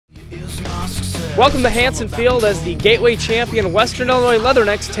Welcome to Hanson Field as the Gateway champion Western Illinois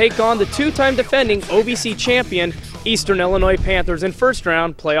Leathernecks take on the two-time defending OVC champion Eastern Illinois Panthers in first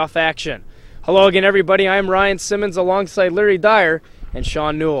round playoff action. Hello again everybody, I'm Ryan Simmons alongside Larry Dyer and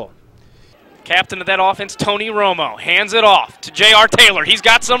Sean Newell. Captain of that offense, Tony Romo, hands it off to J.R. Taylor. He's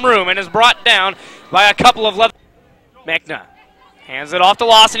got some room and is brought down by a couple of Mechna hands it off to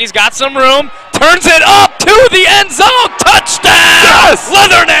Lawson. He's got some room, turns it up to the end zone. Touchdown! Yes!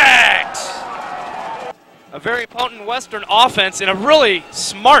 Leathernecks! A very potent Western offense in a really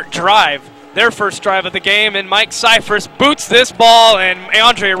smart drive. Their first drive of the game, and Mike Cyphers boots this ball, and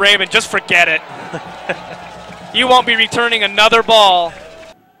Andre Raymond, just forget it. You won't be returning another ball.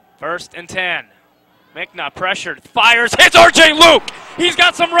 1st and 10. Mechna pressured, fires, hits R.J. Luke. He's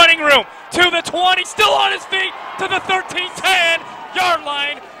got some running room to the 20, still on his feet to the 13-10-yard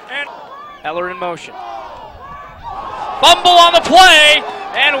line, and Eller in motion. Fumble on the play,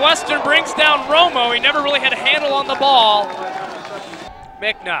 and Western brings down Romo. He never really had a handle on the ball.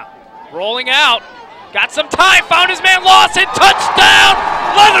 Mechna rolling out, got some time, found his man Lawson, touchdown,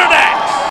 Leathernecks!